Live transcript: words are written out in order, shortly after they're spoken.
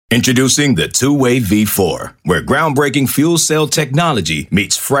Introducing the Two-Way V4, where groundbreaking fuel cell technology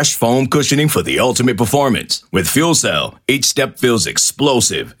meets fresh foam cushioning for the ultimate performance. With Fuel Cell, each step feels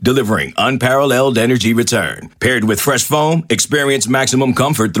explosive, delivering unparalleled energy return. Paired with fresh foam, experience maximum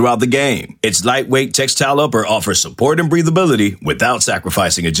comfort throughout the game. Its lightweight textile upper offers support and breathability without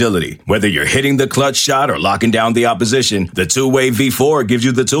sacrificing agility. Whether you're hitting the clutch shot or locking down the opposition, the Two-Way V4 gives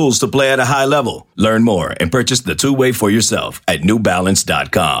you the tools to play at a high level. Learn more and purchase the Two-Way for yourself at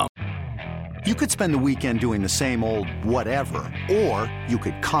newbalance.com. You could spend the weekend doing the same old whatever, or you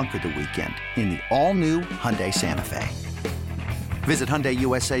could conquer the weekend in the all-new Hyundai Santa Fe. Visit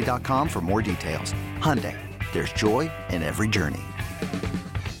HyundaiUSA.com for more details. Hyundai, there's joy in every journey.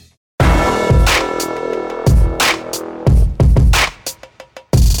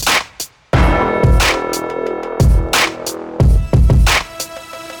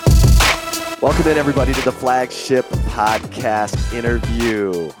 Welcome in, everybody, to the flagship podcast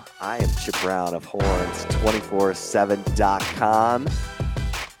interview. I am Chip Brown of Horns247.com.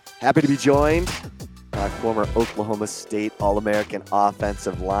 Happy to be joined by former Oklahoma State All-American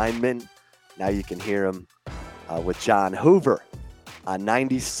offensive lineman. Now you can hear him with John Hoover on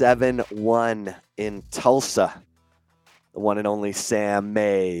 97.1 in Tulsa. The one and only Sam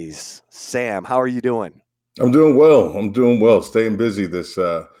Mays. Sam, how are you doing? I'm doing well. Staying busy this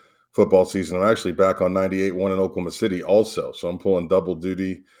football season. I'm actually back on 98.1 in Oklahoma City also. So I'm pulling double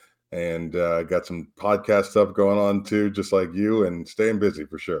duty. And got some podcast stuff going on too, just like you, and staying busy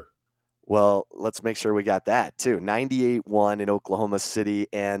for sure. Well, let's make sure we got that too. 98.1 in Oklahoma City,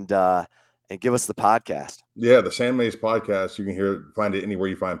 and give us the podcast. Yeah, the Sam Mays podcast. You can find it anywhere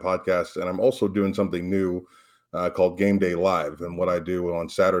you find podcasts. And I'm also doing something new called Game Day Live. And what I do on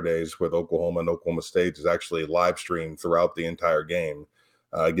Saturdays with Oklahoma and Oklahoma State is actually live stream throughout the entire game,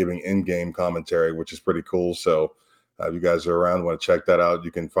 giving in-game commentary, which is pretty cool. So if you guys are around, want to check that out, you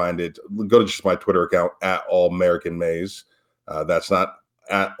can find it. Go to just my Twitter account, at All American Mays. That's not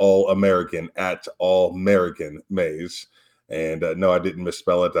at All American, at All American Mays. And no, I didn't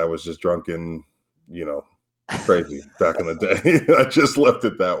misspell it. I was just drunk and, crazy back in the day. I just left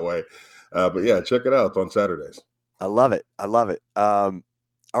it that way. But yeah, check it out. It's on Saturdays. I love it. All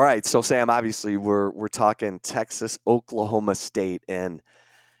right. So Sam, obviously we're talking Texas, Oklahoma State. And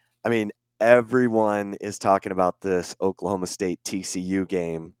I mean, everyone is talking about this Oklahoma State TCU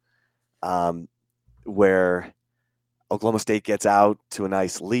game where Oklahoma State gets out to a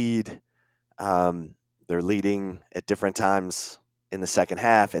nice lead. They're leading at different times in the second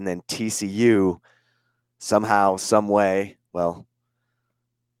half, and then TCU somehow, some way,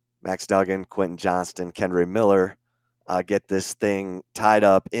 Max Duggan, Quentin Johnston, Kendra Miller get this thing tied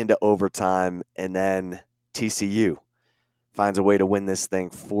up into overtime, and then TCU finds a way to win this thing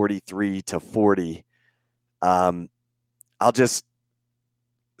 43-40. I'll just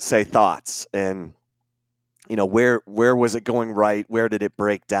say thoughts and, where was it going right? Where did it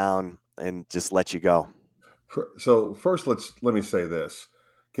break down? And just let you go. So first, let me say this.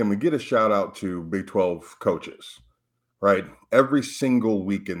 Can we get a shout out to Big 12 coaches, right? Every single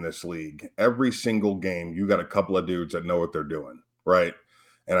week in this league, every single game, you got a couple of dudes that know what they're doing, right?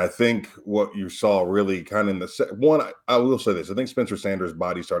 And I think what you saw really kind of in the I will say this. I think Spencer Sanders'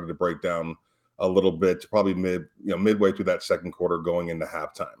 body started to break down a little bit, probably midway through that second quarter going into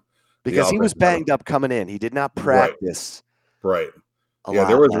halftime. Because he was banged up coming in. He did not practice. Right. Yeah,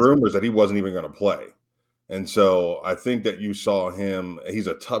 there was rumors that he wasn't even going to play. And so I think that you saw him. He's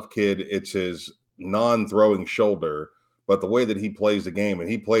a tough kid. It's his non-throwing shoulder. But the way that he plays the game, and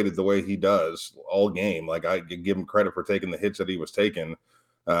he played it the way he does all game, like I give him credit for taking the hits that he was taking.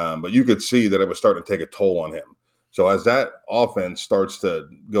 But you could see that it was starting to take a toll on him. So as that offense starts to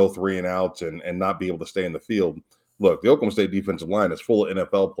go 3 and outs and not be able to stay in the field, look, the Oklahoma State defensive line is full of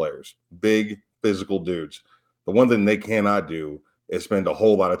NFL players, big physical dudes. The one thing they cannot do is spend a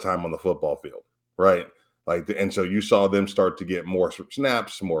whole lot of time on the football field, right? And so you saw them start to get more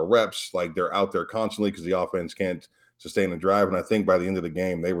snaps, more reps. Like they're out there constantly because the offense can't sustain a drive. And I think by the end of the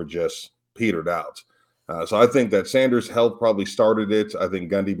game, they were just petered out. So I think that Sanders' health probably started it. I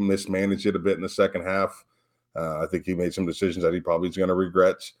think Gundy mismanaged it a bit in the second half. I think he made some decisions that he probably is going to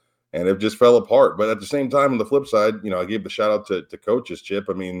regret, and it just fell apart. But at the same time, on the flip side, I gave the shout out to coaches, Chip.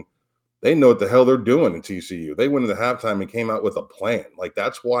 I mean, they know what the hell they're doing in TCU. They went into halftime and came out with a plan. Like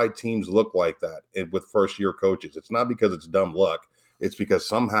that's why teams look like that with first-year coaches. It's not because it's dumb luck. It's because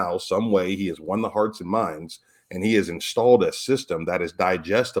somehow, some way, he has won the hearts and minds, and he has installed a system that is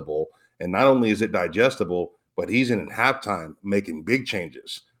digestible. And not only is it digestible, but he's in halftime making big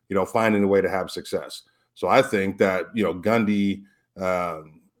changes, finding a way to have success. So I think that, Gundy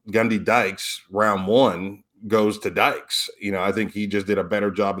Dykes round one, goes to Dykes. I think he just did a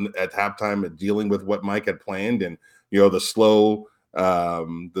better job at halftime at dealing with what Mike had planned, and the slow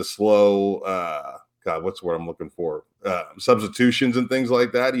God, what's the word I'm looking for? Substitutions and things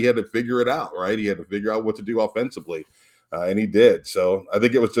like that. He had to figure it out, right? He had to figure out what to do offensively, and he did. So I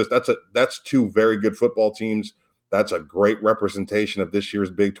think it was just that's two very good football teams. That's a great representation of this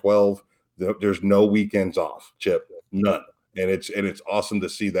year's Big 12. There's no weekends off, Chip, none, and it's awesome to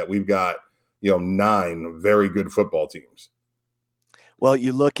see that we've got 9 very good football teams. Well,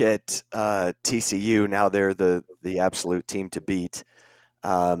 you look at TCU now; they're the absolute team to beat.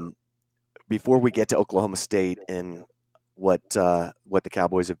 Before we get to Oklahoma State and what the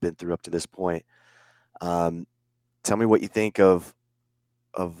Cowboys have been through up to this point, tell me what you think of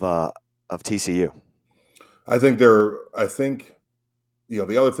TCU. I think the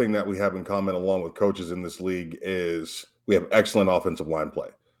other thing that we have in common along with coaches in this league is we have excellent offensive line play,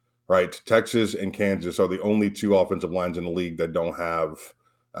 right? Texas and Kansas are the only 2 offensive lines in the league that don't have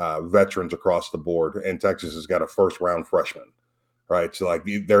veterans across the board, and Texas has got a first-round freshman. Right. So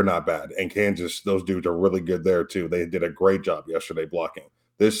they're not bad. And Kansas, those dudes are really good there too. They did a great job yesterday blocking.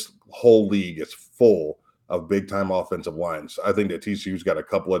 This whole league is full of big time offensive lines. I think that TCU's got a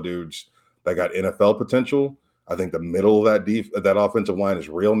couple of dudes that got NFL potential. I think the middle of that offensive line is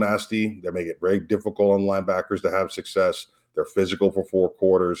real nasty. They make it very difficult on linebackers to have success. They're physical for 4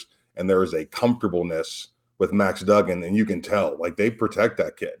 quarters. And there is a comfortableness with Max Duggan. And you can tell, they protect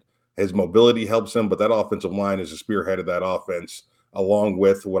that kid. His mobility helps him, but that offensive line is a spearhead of that offense, along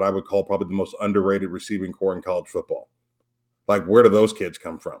with what I would call probably the most underrated receiving core in college football. Where do those kids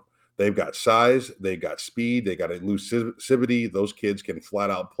come from? They've got size, they've got speed, they got elusivity. Those kids can flat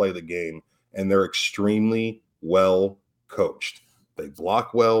out play the game, and they're extremely well coached. They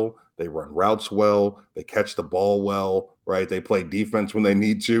block well, they run routes well, they catch the ball well, right? They play defense when they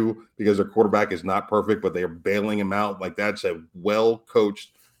need to because their quarterback is not perfect, but they are bailing him out. That's a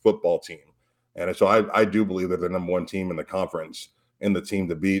well-coached football team. And so I do believe that they're the number 1 team in the conference and the team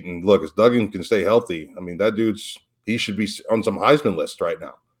to beat. And look, if Duggan can stay healthy, that he should be on some Heisman list right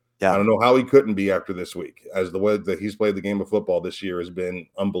now. Yeah. I don't know how he couldn't be after this week, as the way that he's played the game of football this year has been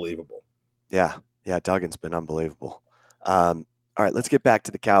unbelievable. Yeah. Yeah. Duggan's been unbelievable. All right, let's get back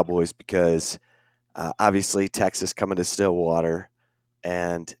to the Cowboys because obviously Texas coming to Stillwater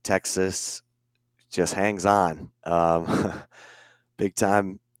and Texas just hangs on. Big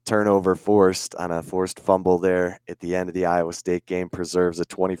time turnover forced on a forced fumble there at the end of the Iowa State game preserves a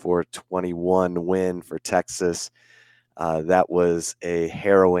 24-21 win for Texas. That was a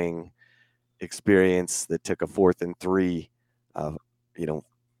harrowing experience that took a 4th and 3,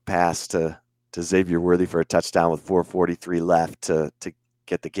 pass to Xavier Worthy for a touchdown with 4:43 left to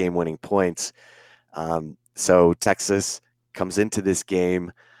get the game-winning points. So Texas comes into this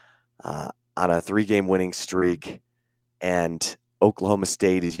game on a 3-game winning streak, and Oklahoma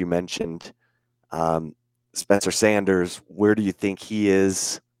State, as you mentioned, Spencer Sanders, where do you think he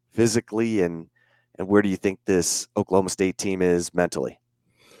is physically, and where do you think this Oklahoma State team is mentally?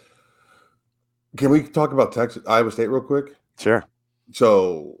 Can we talk about Iowa State real quick? Sure.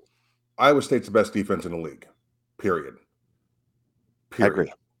 So Iowa State's the best defense in the league, period. I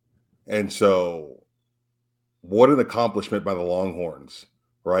agree. And so what an accomplishment by the Longhorns,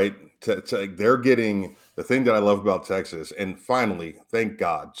 right? They're getting the thing that I love about Texas, and finally, thank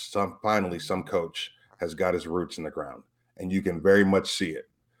God, some coach has got his roots in the ground, and you can very much see it.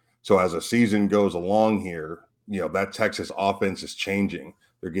 So as a season goes along here, that Texas offense is changing.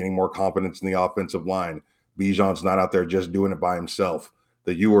 They're getting more confidence in the offensive line. Bijan's not out there just doing it by himself.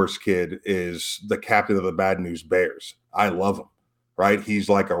 The Ewers kid is the captain of the Bad News Bears. I love him, right? He's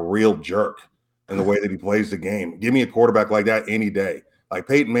like a real jerk in the way that he plays the game. Give me a quarterback like that any day.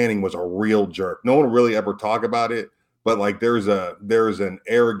 Peyton Manning was a real jerk. No one really ever talk about it, but there's an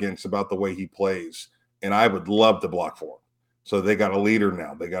arrogance about the way he plays, and I would love to block for him. So they got a leader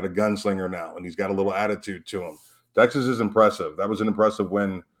now. They got a gunslinger now, and he's got a little attitude to him. Texas is impressive. That was an impressive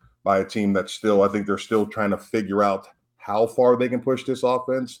win by a team that's I think they're still trying to figure out how far they can push this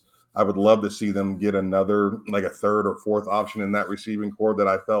offense. I would love to see them get another, a 3rd or 4th option in that receiving core that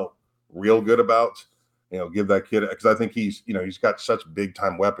I felt real good about. Give that kid, because I think he's got such big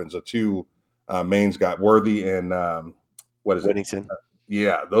time weapons. The 2 mains got Worthy and what is Whittington.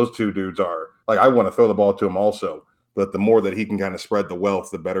 Yeah, those 2 dudes are I want to throw the ball to him also, but the more that he can kind of spread the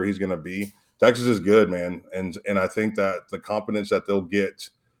wealth, the better he's going to be. Texas is good, man, and I think that the confidence that they'll get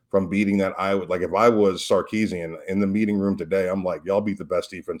from beating that Iowa, if I was Sarkisian in the meeting room today, I'm y'all beat the best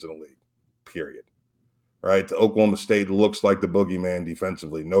defense in the league, period. Right? The Oklahoma State looks like the boogeyman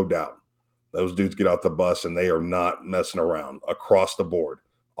defensively, no doubt. Those dudes get out the bus and they are not messing around across the board.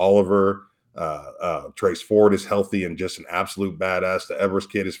 Oliver, Trace Ford is healthy and just an absolute badass. The Evers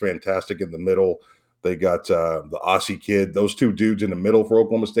kid is fantastic in the middle. They got the Aussie kid. Those two dudes in the middle for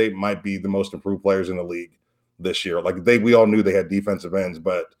Oklahoma State might be the most improved players in the league this year. Like we all knew they had defensive ends,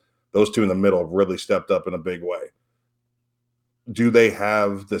 but those two in the middle have really stepped up in a big way. Do they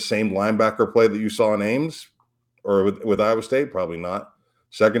have the same linebacker play that you saw in Ames or with Iowa State? Probably not.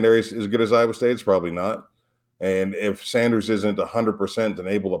 Secondary is as good as Iowa State's? Probably not. And if Sanders isn't 100% and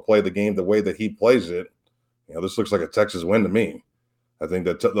able to play the game the way that he plays it, this looks like a Texas win to me. I think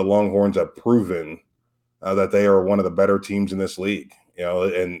that the Longhorns have proven that they are one of the better teams in this league.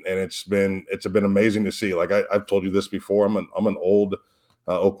 And it's been amazing to see. Like I've told you this before. I'm an old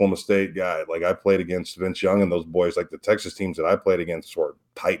Oklahoma State guy. Like I played against Vince Young and those boys. Like the Texas teams that I played against were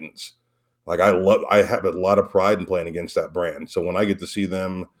Titans. Like I have a lot of pride in playing against that brand. So when I get to see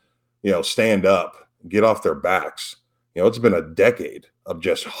them, stand up, get off their backs, it's been a decade of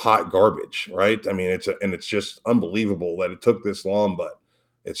just hot garbage, right? I mean, it's just unbelievable that it took this long, but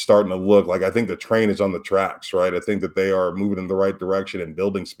it's starting to look like, I think the train is on the tracks, right? I think that they are moving in the right direction and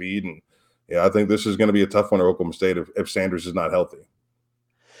building speed. And I think this is going to be a tough one at Oklahoma State if Sanders is not healthy.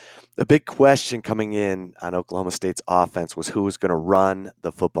 The big question coming in on Oklahoma State's offense was who was going to run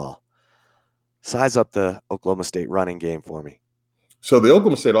the football. Size up the Oklahoma State running game for me. So the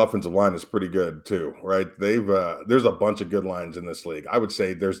Oklahoma State offensive line is pretty good too, right? There's a bunch of good lines in this league. I would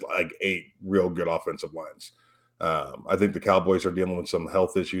say there's like 8 real good offensive lines. I think the Cowboys are dealing with some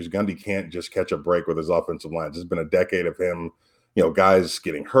health issues. Gundy can't just catch a break with his offensive lines. It's been a decade of him, guys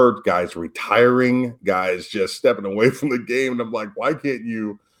getting hurt, guys retiring, guys just stepping away from the game. And I'm like, why can't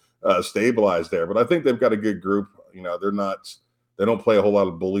you stabilize there? But I think they've got a good group. They don't play a whole lot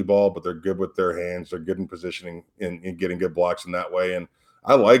of bully ball, but they're good with their hands. They're good in positioning and getting good blocks in that way. And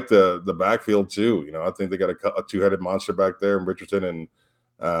I like the backfield too. I think they got a two-headed monster back there in Richardson and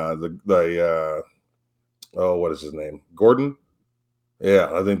what is his name? Gordon. Yeah,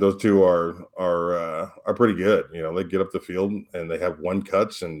 I think those two are pretty good. They get up the field and they have one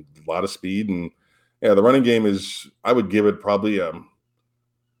cuts and a lot of speed. And the running game is, I would give it probably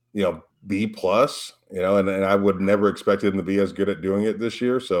B+, and I would never expect them to be as good at doing it this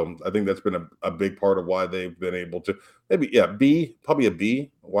year. So I think that's been a big part of why they've been able to B, probably a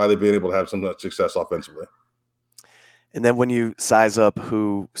B, why they've been able to have some success offensively. And then when you size up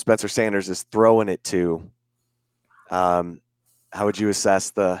who Spencer Sanders is throwing it to, how would you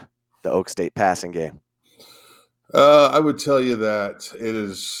assess the Oak State passing game? I would tell you that it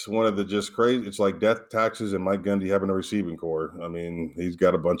is one of the just crazy. It's like death taxes and Mike Gundy having a receiving core. I mean, he's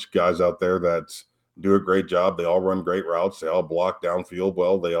got a bunch of guys out there that do a great job. They all run great routes. They all block downfield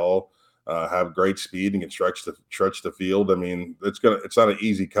well. They all have great speed and can stretch the field. I mean, it's not an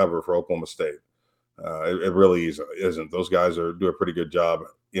easy cover for Oklahoma State. It really isn't. Those guys do a pretty good job.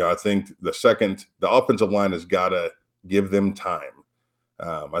 I think the offensive line has got to give them time.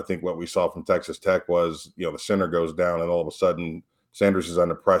 I think what we saw from Texas Tech was, the center goes down and all of a sudden Sanders is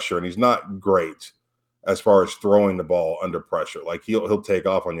under pressure and he's not great as far as throwing the ball under pressure. Like he'll take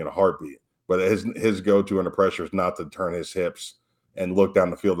off on you in a heartbeat, but his go-to under pressure is not to turn his hips and look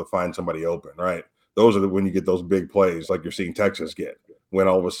down the field to find somebody open, right? Those are when you get those big plays like you're seeing Texas get, when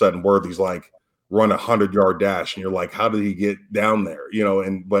all of a sudden Worthy's like run 100-yard dash and you're like, how did he get down there?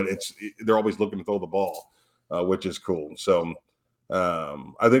 But they're always looking to throw the ball, which is cool. So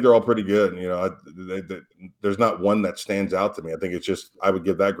I think they're all pretty good. There's not one that stands out to me. I think it's just, I would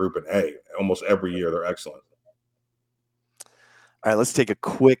give that group an A. Almost every year they're excellent. All right, let's take a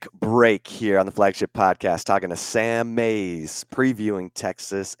quick break here on the Flagship Podcast, talking to Sam Mays, previewing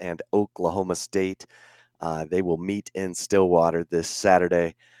Texas and Oklahoma State. They will meet in Stillwater this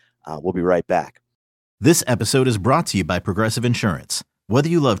Saturday. We'll be right back. This episode is brought to you by Progressive Insurance. Whether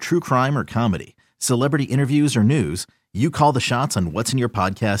you love true crime or comedy, celebrity interviews or news, you call the shots on what's in your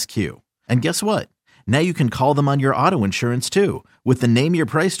podcast queue. And guess what? Now you can call them on your auto insurance too with the Name Your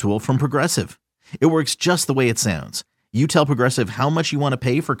Price tool from Progressive. It works just the way it sounds. You tell Progressive how much you want to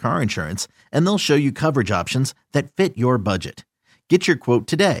pay for car insurance, and they'll show you coverage options that fit your budget. Get your quote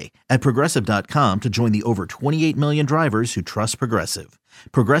today at Progressive.com to join the over 28 million drivers who trust Progressive.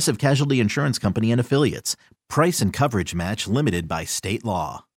 Progressive Casualty Insurance Company and Affiliates. Price and coverage match limited by state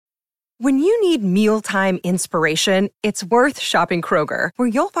law. When you need mealtime inspiration, it's worth shopping Kroger, where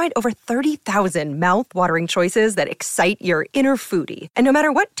you'll find over 30,000 mouth-watering choices that excite your inner foodie. And no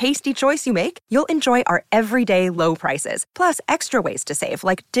matter what tasty choice you make, you'll enjoy our everyday low prices, plus extra ways to save,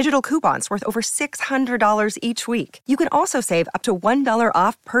 like digital coupons worth over $600 each week. You can also save up to $1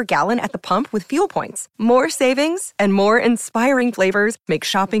 off per gallon at the pump with fuel points. More savings and more inspiring flavors make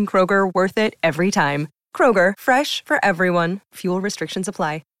shopping Kroger worth it every time. Kroger, fresh for everyone. Fuel restrictions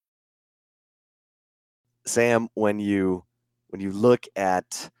apply. Sam, when you look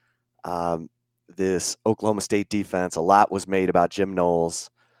at this Oklahoma State defense, a lot was made about Jim Knowles.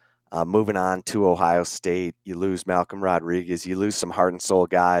 Moving on to Ohio State, you lose Malcolm Rodriguez, you lose some heart and soul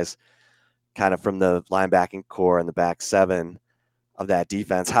guys kind of from the linebacking core and the back seven of that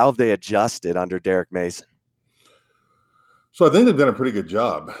defense. How have they adjusted under Derek Mason? So I think they've done a pretty good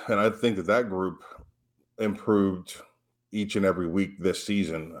job, and I think that group improved each and every week this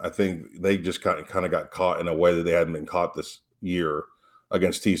season. I think they just kind of got caught in a way that they hadn't been caught this year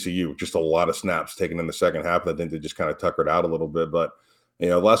against TCU. Just a lot of snaps taken in the second half, and I think they just kind of tuckered out a little bit. But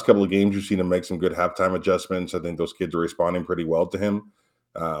the last couple of games, you've seen him make some good halftime adjustments. I think those kids are responding pretty well to him.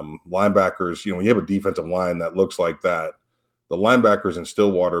 Linebackers, when you have a defensive line that looks like that, the linebackers in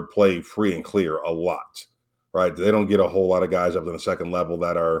Stillwater play free and clear a lot, right? They don't get a whole lot of guys up in the second level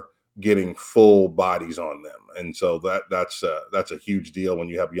that are getting full bodies on them. And so that's a huge deal when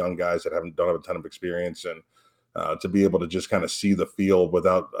you have young guys that don't have a ton of experience, and to be able to just kind of see the field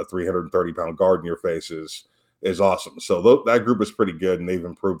without a 330-pound guard in your face is awesome. So that group is pretty good, and they've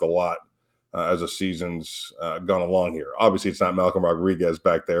improved a lot as the season's gone along here. Obviously, it's not Malcolm Rodriguez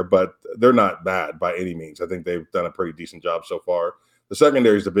back there, but they're not bad by any means. I think they've done a pretty decent job so far. The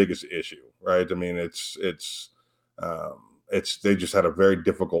secondary is the biggest issue, right? I mean, they just had a very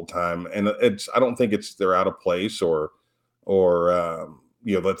difficult time, and I don't think they're out of place or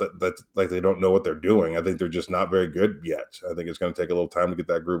that like they don't know what they're doing. I think they're just not very good yet. I think it's going to take a little time to get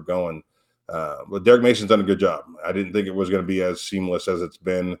that group going. But Derek Mason's done a good job. I didn't think it was going to be as seamless as it's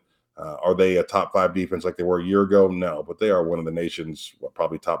been. Are they a top 5 defense like they were a year ago? No, but they are one of the nation's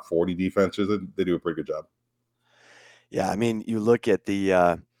probably top 40 defenses. They do a pretty good job. Yeah, I mean, you look at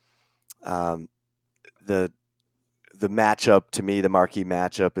the matchup. To me, the marquee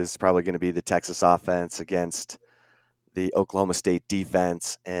matchup is probably going to be the Texas offense against the Oklahoma State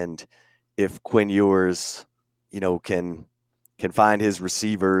defense. And if Quinn Ewers, can find his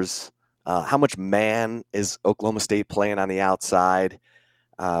receivers, how much man is Oklahoma State playing on the outside?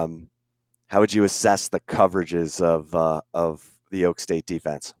 How would you assess the coverages of the Oak State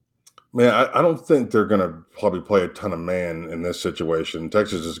defense? Man, I don't think they're going to probably play a ton of man in this situation.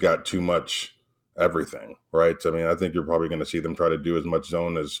 Texas has got too much everything, right? I mean, I think you're probably going to see them try to do as much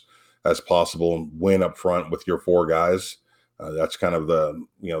zone as possible and win up front with your 4 guys. That's kind of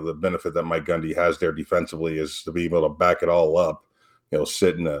the benefit that Mike Gundy has there defensively, is to be able to back it all up,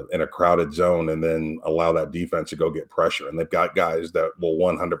 sit in a crowded zone and then allow that defense to go get pressure. And they've got guys that will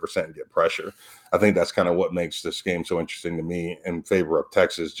 100% get pressure. I think that's kind of what makes this game so interesting to me in favor of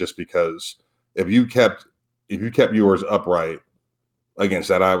Texas, just because if you kept yours upright against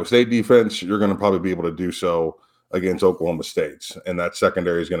that Iowa State defense, you're going to probably be able to do so against Oklahoma State's, and that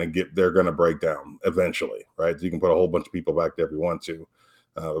secondary is they're going to break down eventually, right? You can put a whole bunch of people back there if you want to.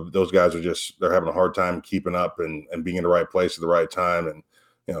 Those guys they're having a hard time keeping up and being in the right place at the right time. And,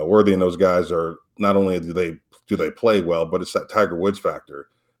 Worthy and those guys are, not only do they play well, but it's that Tiger Woods factor.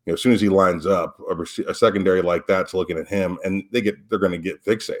 As soon as he lines up, a secondary like that's looking at him, and they're going to get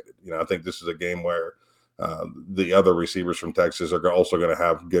fixated. I think this is a game where the other receivers from Texas are also going to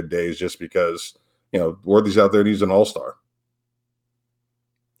have good days, just because, Worthy's out there and he's an all-star.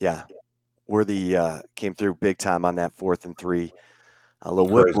 Yeah. Worthy came through big time on that 4th and 3. A little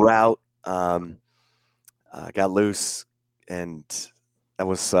whip route, got loose, and that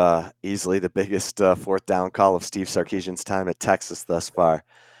was easily the biggest 4th down call of Steve Sarkisian's time at Texas thus far.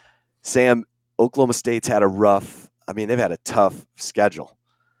 Sam, Oklahoma State's had they've had a tough schedule.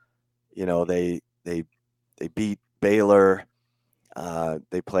 They beat Baylor.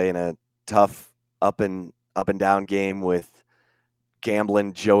 They play in a tough up and down game with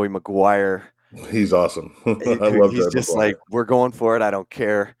gambling Joey McGuire. He's awesome. I love He's just like, we're going for it. I don't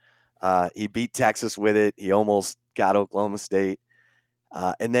care. He beat Texas with it. He almost got Oklahoma State.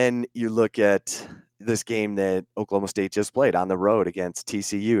 And then you look at this game that Oklahoma State just played on the road against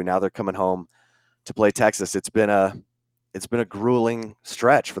TCU. Now they're coming home to play Texas. It's been a grueling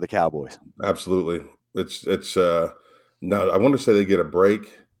stretch for the Cowboys. Absolutely. It's no, I want to say they get a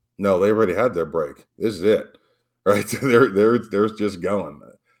break. No, they already had their break. This is it, right? They're just going.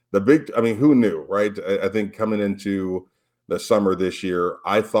 Who knew, right? I think coming into the summer this year,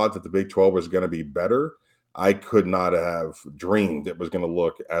 I thought that the Big 12 was going to be better. I could not have dreamed it was going to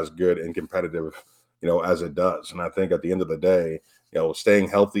look as good and competitive, as it does. And I think at the end of the day, staying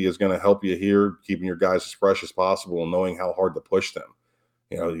healthy is going to help you here, keeping your guys as fresh as possible and knowing how hard to push them.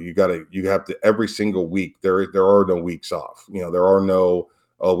 You have to every single week. There are no weeks off. There are no,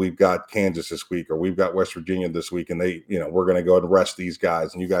 we've got Kansas this week or we've got West Virginia this week, and we're going to go and rest these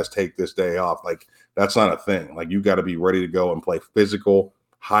guys and you guys take this day off. Like, that's not a thing. Like, you got to be ready to go and play physical,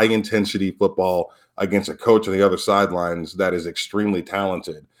 high intensity football against a coach on the other sidelines that is extremely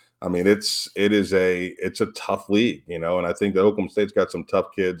talented. I mean, it's a tough league, and I think that Oklahoma State's got some tough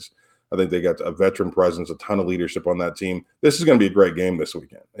kids. I think they got a veteran presence, a ton of leadership on that team. This is going to be a great game this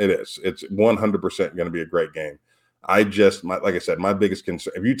weekend. It is. It's 100% going to be a great game. Like I said, my biggest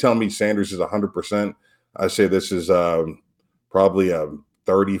concern, if you tell me Sanders is 100%, I say this is probably a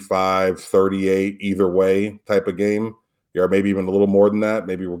 35-38 either way type of game, or maybe even a little more than that.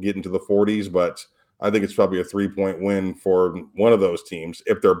 Maybe we'll get into the 40s, but I think it's probably a 3-point win for one of those teams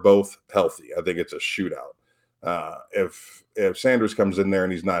if they're both healthy. I think it's a shootout. If Sanders comes in there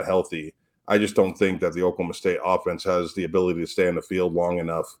and he's not healthy, I just don't think that the Oklahoma State offense has the ability to stay on the field long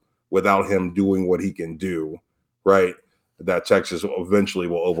enough without him doing what he can do, right? That Texas eventually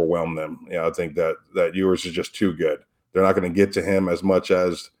will overwhelm them. I think that Ewers is just too good. They're not going to get to him as much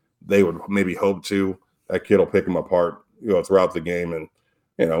as they would maybe hope to. That kid will pick him apart, throughout the game. And,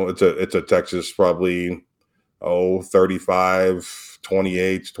 it's a Texas probably, 35,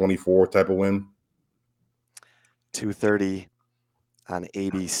 28, 24 type of win. 2:30 on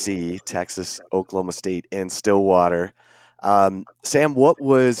ABC, Texas, Oklahoma State in Stillwater. Sam,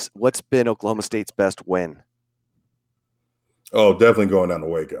 what's been Oklahoma State's best win? Oh, definitely going down to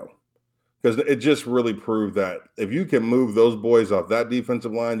Waco, because it just really proved that if you can move those boys off that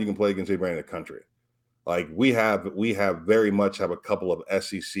defensive line, you can play against anybody in the country. Like we have very much have a couple of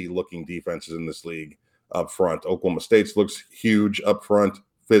SEC looking defenses in this league up front. Oklahoma State's looks huge up front,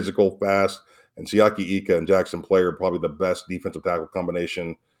 physical, fast. And Siaki Ika and Jackson Player are probably the best defensive tackle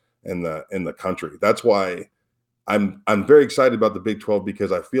combination in the country. That's why I'm very excited about the Big 12,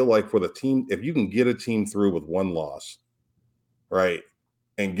 because I feel like for the team, if you can get a team through with one loss, right,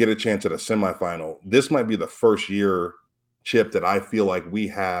 and get a chance at a semifinal, this might be the first year, Chip, that I feel like we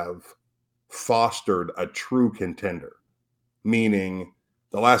have fostered a true contender. Meaning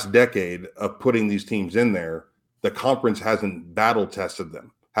the last decade of putting these teams in there, the conference hasn't battle tested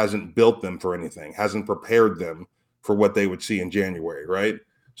them, hasn't built them for anything, hasn't prepared them for what they would see in January, right?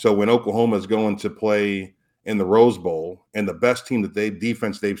 So when Oklahoma is going to play in the Rose Bowl and the best team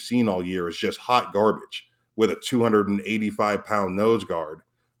defense they've seen all year is just hot garbage with a 285-pound nose guard,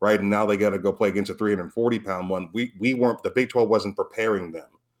 right? And now they got to go play against a 340-pound one. We weren't, the Big 12 wasn't preparing them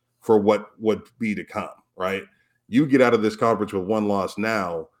for what would be to come, right? You get out of this conference with one loss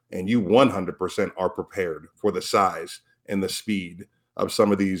now, and you 100% are prepared for the size and the speed of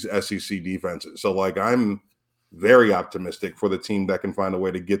some of these SEC defenses. So, I'm very optimistic for the team that can find a way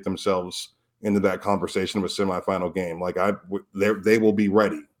to get themselves into that conversation of a semifinal game. They will be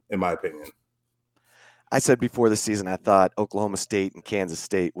ready, in my opinion. I said before the season, I thought Oklahoma State and Kansas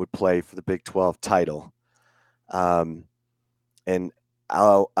State would play for the Big 12 title. And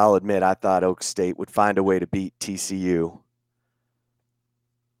I'll admit, I thought Oak State would find a way to beat TCU.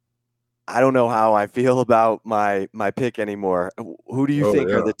 I don't know how I feel about my pick anymore. Who do you think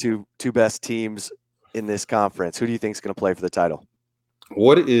are the two best teams in this conference? Who do you think is going to play for the title? So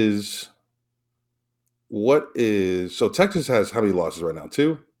Texas has how many losses right now?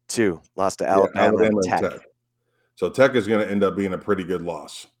 Two. Lost to Alabama and Tech. So Tech is going to end up being a pretty good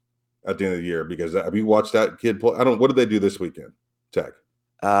loss at the end of the year, because have you watched that kid play? What did they do this weekend? Tech.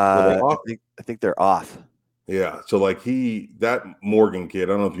 I think they're off. Yeah, so that Morgan kid, I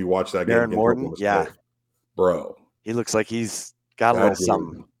don't know if you watched that game. Aaron Morgan, yeah. Bro. He looks like he's got a little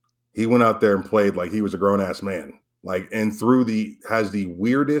something. He went out there and played like he was a grown-ass man. And has the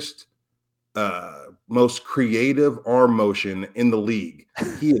weirdest, most creative arm motion in the league.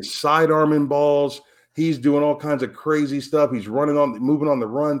 He is sidearming balls. He's doing all kinds of crazy stuff. He's moving on the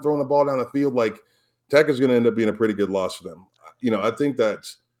run, throwing the ball down the field. Tech is going to end up being a pretty good loss for them. I think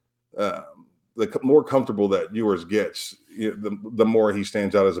that's the more comfortable that Ewers gets, the more he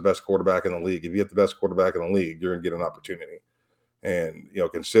stands out as the best quarterback in the league. If you get the best quarterback in the league, you're going to get an opportunity. And,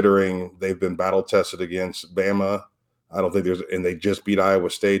 considering they've been battle tested against Bama, I don't think and they just beat Iowa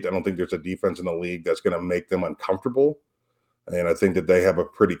State. I don't think there's a defense in the league that's going to make them uncomfortable. And I think that they have a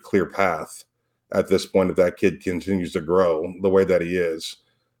pretty clear path at this point if that kid continues to grow the way that he is.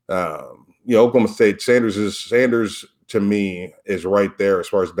 Oklahoma State, Sanders to me is right there as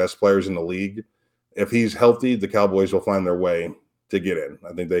far as best players in the league. If he's healthy, the Cowboys will find their way to get in.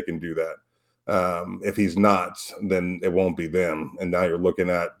 I think they can do that. If he's not, then it won't be them. And now you're looking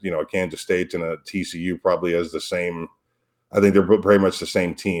at, a Kansas State and a TCU probably as the same. I think they're pretty much the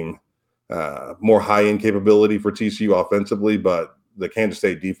same team. More high-end capability for TCU offensively, but the Kansas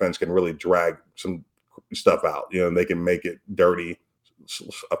State defense can really drag some stuff out. And they can make it dirty,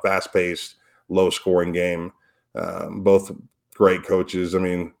 a fast-paced, low-scoring game. Both great coaches. I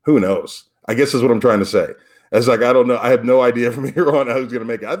mean, who knows? I guess is what I'm trying to say. It's like, I don't know. I have no idea from here on who's going to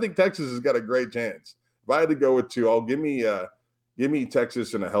make it. I think Texas has got a great chance. If I had to go with two, give me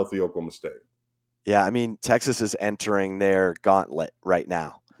Texas and a healthy Oklahoma State. Yeah, I mean, Texas is entering their gauntlet right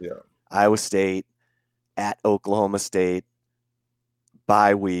now. Yeah. Iowa State, at Oklahoma State,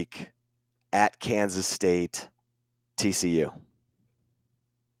 bye week, at Kansas State, TCU.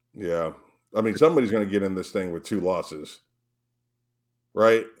 Yeah. I mean, somebody's going to get in this thing with 2 losses,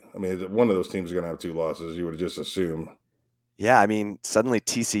 right? I mean, one of those teams is going to have 2 losses, you would just assume. Yeah, I mean, suddenly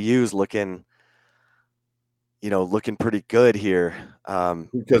TCU's looking pretty good here.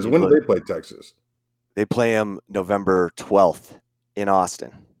 Because when do they play Texas? They play them November 12th in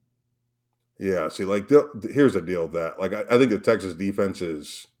Austin. Yeah, see, like, here's the deal with that. Like, I think the Texas defense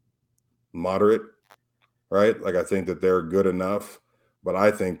is moderate, right? Like, I think that they're good enough, but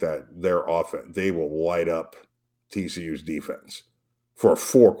I think that their offense, they will light up TCU's defense for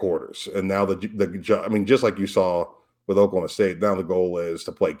 4 quarters. And now just like you saw with Oklahoma State, now the goal is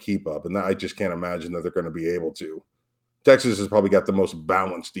to play keep up. And I just can't imagine that they're going to be able to. Texas has probably got the most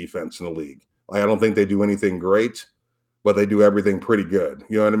balanced defense in the league. Like, I don't think they do anything great, but they do everything pretty good.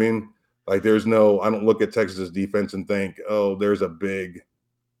 You know what I mean? Like, I don't look at Texas' defense and think, oh, there's a big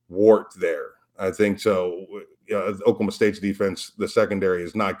wart there. I think so. Oklahoma State's defense, the secondary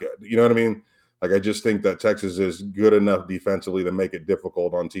is not good. You know what I mean? Like, I just think that Texas is good enough defensively to make it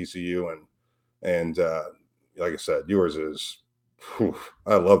difficult on TCU. And like I said, yours is,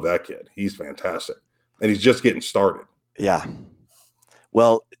 I love that kid. He's fantastic. And he's just getting started. Yeah.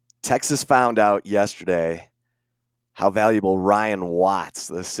 Well, Texas found out yesterday how valuable Ryan Watts,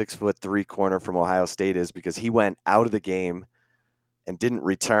 the 6'3" corner from Ohio State, is, because he went out of the game and didn't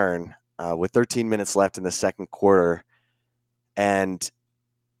return with 13 minutes left in the second quarter. And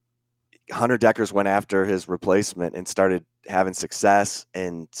Hunter Dekkers went after his replacement and started having success.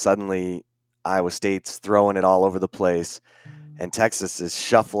 And suddenly Iowa State's throwing it all over the place. And Texas is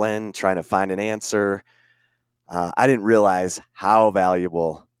shuffling, trying to find an answer. I didn't realize how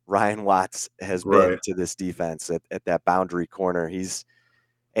valuable Ryan Watts has been to this defense at that boundary corner. He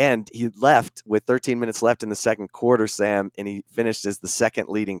left with 13 minutes left in the second quarter, Sam, and he finished as the second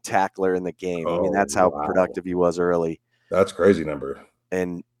leading tackler in the game. I mean, that's how productive he was early. That's a crazy number.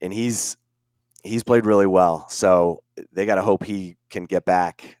 And he's played really well. So they got to hope he can get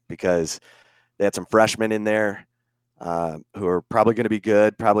back, because they had some freshmen in there who are probably going to be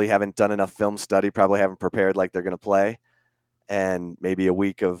good, probably haven't done enough film study, probably haven't prepared like they're going to play. And maybe a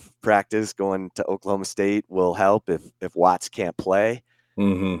week of practice going to Oklahoma State will help if Watts can't play.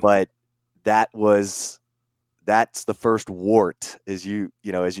 Mm-hmm. But that's the first wart, as you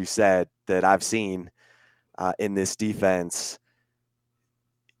said, that I've seen in this defense.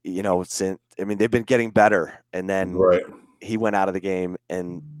 They've been getting better, and then he went out of the game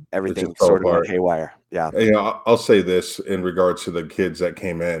and everything sort of went haywire. Yeah. I'll say this in regards to the kids that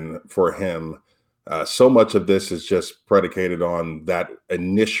came in for him. So much of this is just predicated on that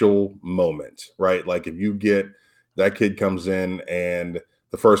initial moment, right? Like, if you get that kid comes in and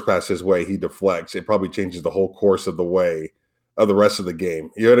the first pass his way, he deflects, it probably changes the whole course of the rest of the game.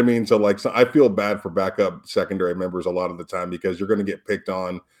 You know what I mean? So I feel bad for backup secondary members a lot of the time, because you're going to get picked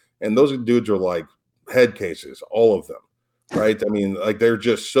on, and those dudes are like head cases, all of them, right? I mean, like, they're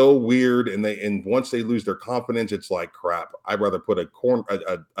just so weird, and once they lose their confidence, it's like, crap, I'd rather put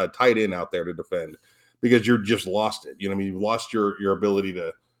a tight end out there to defend, because you're just lost it. You know what I mean? You've lost your ability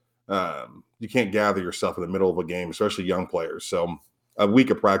to you can't gather yourself in the middle of a game, especially young players. So a week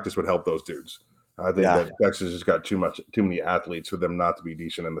of practice would help those dudes. I think that Texas has got too many athletes for them not to be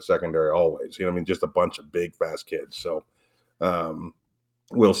decent in the secondary always. You know what I mean? Just a bunch of big, fast kids. So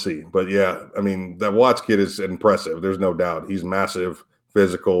we'll see. But yeah, I mean, that Watts kid is impressive. There's no doubt. He's massive,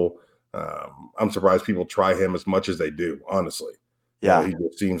 physical. I'm surprised people try him as much as they do, honestly. Yeah. He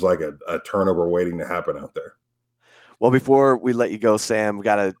just seems like a turnover waiting to happen out there. Well, before we let you go, Sam, we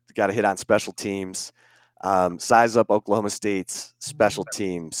gotta hit on special teams. Size up Oklahoma State's special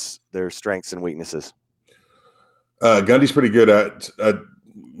teams, their strengths and weaknesses. Gundy's pretty good at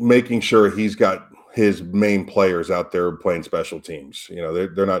making sure he's got his main players out there playing special teams. You know,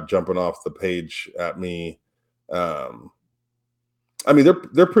 they're not jumping off the page at me. I mean,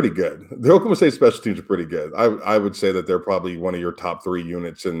 they're pretty good. The Oklahoma State special teams are pretty good. I would say that they're probably one of your top 3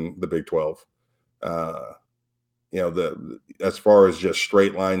 units in the Big 12. As far as just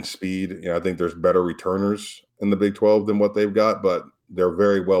straight line speed, I think there's better returners in the Big 12 than what they've got, but they're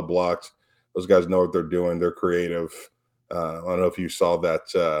very well blocked. Those guys know what they're doing. They're creative. I don't know if you saw that.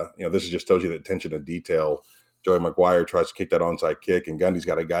 This just tells you the attention to detail. Joey McGuire tries to kick that onside kick, and Gundy's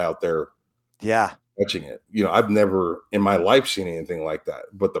got a guy out there. Yeah. catching it. I've never in my life seen anything like that.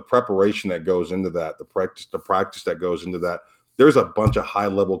 But the preparation that goes into that, the practice that goes into that, there's a bunch of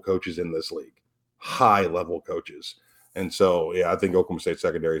high-level coaches in this league, high-level coaches. And so, I think Oklahoma State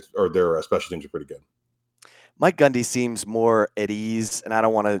secondary or their special teams are pretty good. Mike Gundy seems more at ease, and I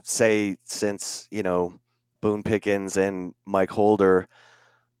don't want to say since, Boone Pickens and Mike Holder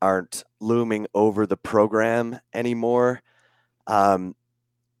aren't looming over the program anymore. How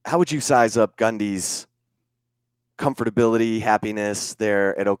would you size up Gundy's comfortability, happiness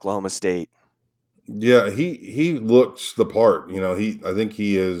there at Oklahoma State? Yeah, he looks the part. I think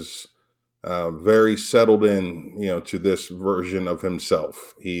he is very settled in, to this version of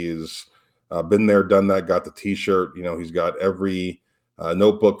himself. He's been there, done that, got the T-shirt. He's got every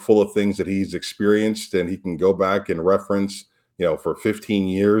notebook full of things that he's experienced, and he can go back and reference, for 15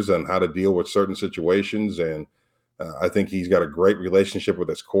 years on how to deal with certain situations. And I think he's got a great relationship with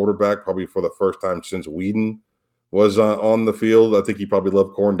his quarterback, probably for the first time since Whedon was on the field. I think he probably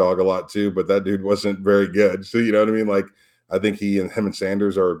loved Corn Dog a lot too, but that dude wasn't very good. So, you know what I mean? Like, I think him and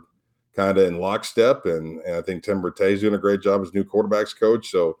Sanders are kind of in lockstep, and I think Tim Bertay's doing a great job as new quarterbacks coach.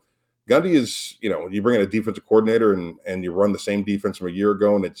 So Gundy is, you bring in a defensive coordinator and you run the same defense from a year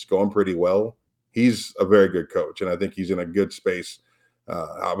ago and it's going pretty well. He's a very good coach, and I think he's in a good space.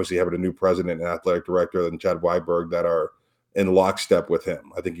 Obviously, having a new president and athletic director and Chad Weiberg that are in lockstep with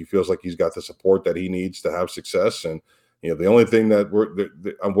him. I think he feels like he's got the support that he needs to have success. And, the only thing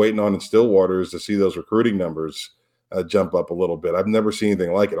that I'm waiting on in Stillwater is to see those recruiting numbers jump up a little bit. I've never seen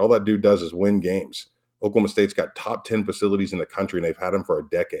anything like it. All that dude does is win games. Oklahoma State's got top 10 facilities in the country, and they've had them for a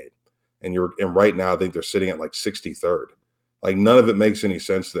decade. And right now, I think they're sitting at like 63rd. Like, none of it makes any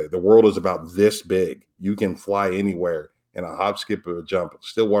sense today. The world is about this big. You can fly anywhere in a hop, skip, or a jump.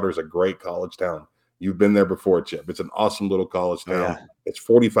 Stillwater is a great college town. You've been there before, Chip. It's an awesome little college town. Yeah. It's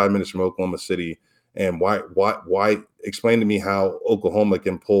 45 minutes from Oklahoma City. And why explain to me how Oklahoma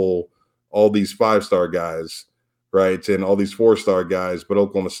can pull all these 5-star guys, right, and all these 4-star guys, but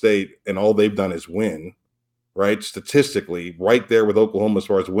Oklahoma State, and all they've done is win, right? Statistically, right there with Oklahoma as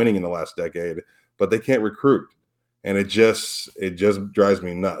far as winning in the last decade, but they can't recruit. And it just drives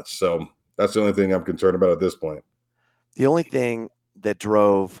me nuts. So that's the only thing I'm concerned about at this point. The only thing that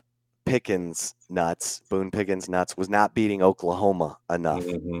drove Boone Pickens nuts, was not beating Oklahoma enough.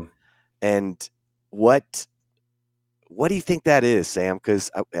 Mm-hmm. And what do you think that is, Sam? Because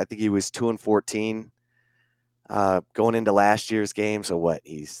I think he was 2-14 going into last year's game. So what?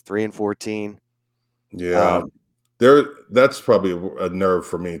 He's 3-14. Yeah, that's probably a nerve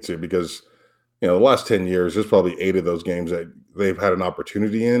for me too, because the last 10 years, there's probably 8 of those games that they've had an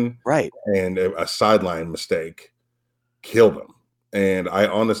opportunity in, right? And a sideline mistake killed them. And I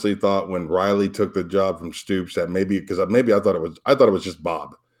honestly thought when Riley took the job from Stoops that maybe I thought it was just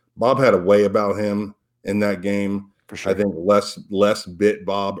Bob. Bob had a way about him in that game. For sure. I think less bit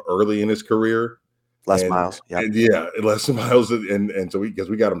Bob early in his career. Les Miles. Yeah. Les Miles. And so because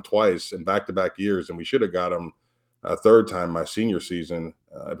we got him twice in back-to-back years, and we should have got him a third time my senior season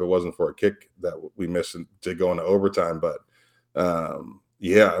if it wasn't for a kick that we missed to go into overtime. But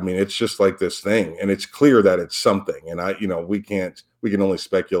yeah, I mean, it's just like this thing, and it's clear that it's something. And we can only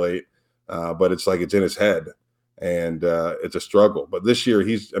speculate, but it's like it's in his head, and it's a struggle. But this year,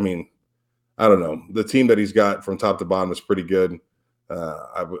 I don't know. The team that he's got from top to bottom is pretty good.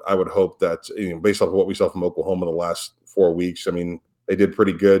 I would hope that, based off of what we saw from Oklahoma the last 4 weeks, they did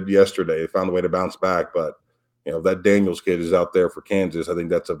pretty good yesterday. They found a way to bounce back, but that Daniels kid is out there for Kansas. I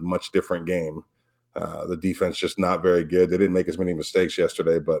think that's a much different game. The defense just not very good. They didn't make as many mistakes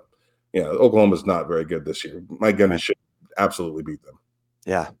yesterday, but Oklahoma's not very good this year. Mike Gundy should absolutely beat them.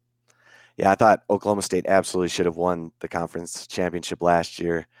 Yeah. I thought Oklahoma State absolutely should have won the conference championship last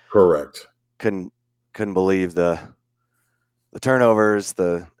year. Correct. Couldn't believe the turnovers,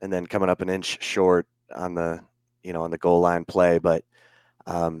 and then coming up an inch short on the on the goal line play. But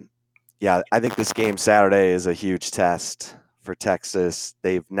yeah, I think this game Saturday is a huge test for Texas.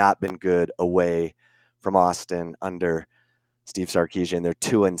 They've not been good away from Austin under Steve Sarkisian. They're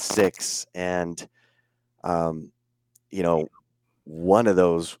 2-6, and one of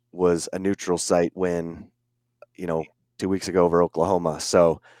those was a neutral site win, 2 weeks ago over Oklahoma.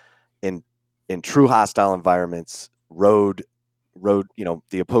 So in true hostile environments, road,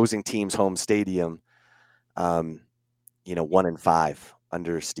 the opposing team's home stadium, 1-5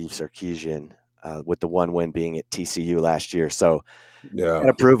 under Steve Sarkisian, with the one win being at TCU last year. So yeah, got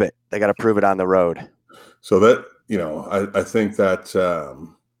to prove it. They got to prove it on the road. So that, I think that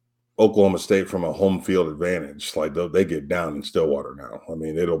Oklahoma State, from a home field advantage, like they get down in Stillwater now.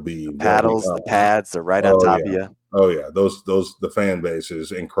 It'll be the paddles, the pads are right on top of you. Oh yeah. The fan base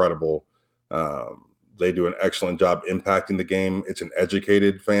is incredible. They do an excellent job impacting the game. It's an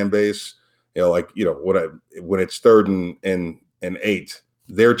educated fan base. When it's 3rd and 8,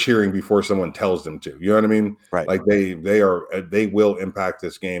 they're cheering before someone tells them to. You know what I mean? Right. Like they will impact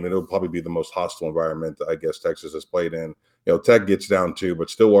this game. It'll probably be the most hostile environment that I guess Texas has played in. Tech gets down 2, but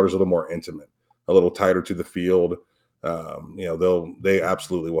Stillwater's a little more intimate, a little tighter to the field. They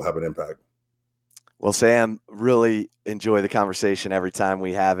absolutely will have an impact. Well, Sam, really enjoy the conversation every time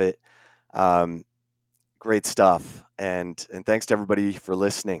we have it. Great stuff. And thanks to everybody for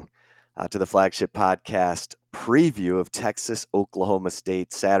listening to the flagship podcast preview of Texas, Oklahoma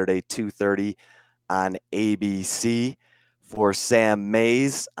State, Saturday, 2:30 on ABC. For Sam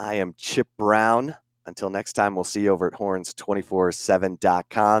Mays, I am Chip Brown. Until next time, we'll see you over at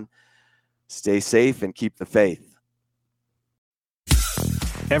horns247.com. Stay safe and keep the faith.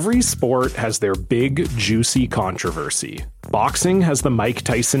 Every sport has their big, juicy controversy. Boxing has the Mike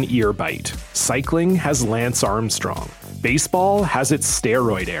Tyson ear bite. Cycling has Lance Armstrong. Baseball has its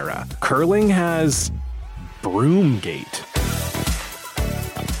steroid era. Curling has Broomgate.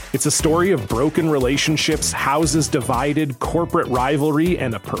 It's a story of broken relationships, houses divided, corporate rivalry,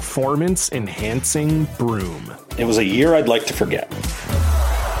 and a performance-enhancing broom. It was a year I'd like to forget.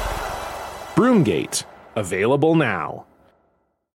 Broomgate. Available now.